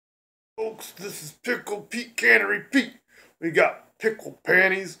Folks, this is Pickled Pete Cannery Pete. We got pickled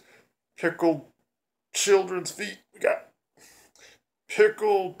panties, pickled children's feet, we got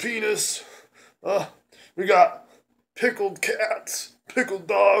pickled penis, we got pickled cats, pickled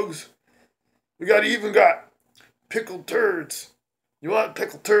dogs, even got pickled turds. You want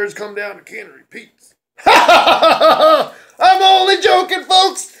pickled turds? Come down to Cannery Pete's. I'm only joking,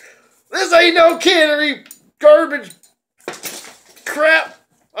 folks. This ain't no cannery garbage crap.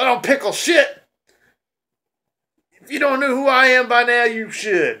 I don't pickle shit. If you don't know who I am by now, you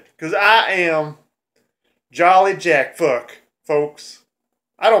should. Because I am Jolly Jack Fuck, folks.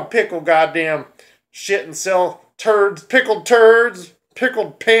 I don't pickle goddamn shit and sell turds, pickled panties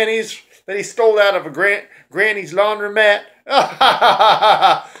that he stole out of a granny's laundromat.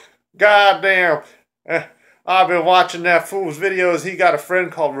 Goddamn. I've been watching that fool's videos. He got a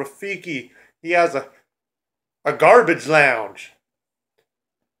friend called Rafeeki. He has a garbage lounge.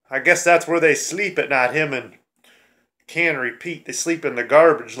 I guess that's where they sleep at night, him and Cannery Pete. They sleep in the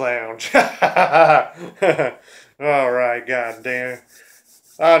garbage lounge. Alright, goddamn.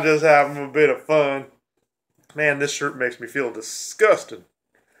 I'm just having a bit of fun. Man, this shirt makes me feel disgusting.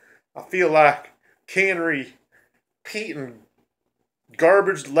 I feel like Cannery Pete and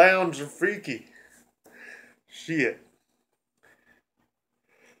garbage lounge are freaky. Shit.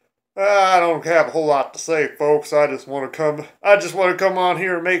 I don't have a whole lot to say, folks. I just want to come on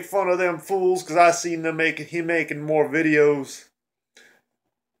here and make fun of them fools, because I seen them making more videos.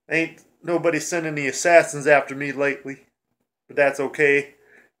 Ain't nobody sending the assassins after me lately, but that's okay,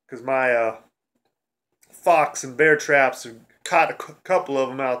 because my fox and bear traps have caught a couple of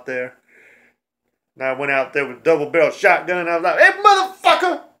them out there. And I went out there with a double-barrel shotgun, and I was like, "Hey,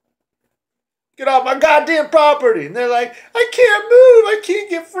 motherfucker! Get off my goddamn property!" And they're like, "I can't move. I can't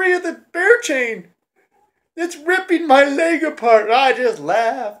get free of the bear chain. It's ripping my leg apart." And I just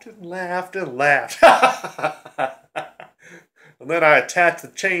laughed and laughed and laughed. And then I attached the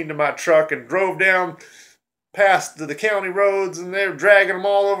chain to my truck and drove down past the county roads, and they were dragging them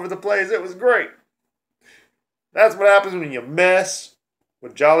all over the place. It was great. That's what happens when you mess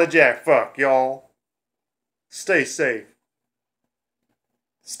with Jolly Jack Fuck, y'all. Stay safe.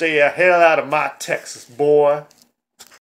 Stay the hell out of my Texas, boy.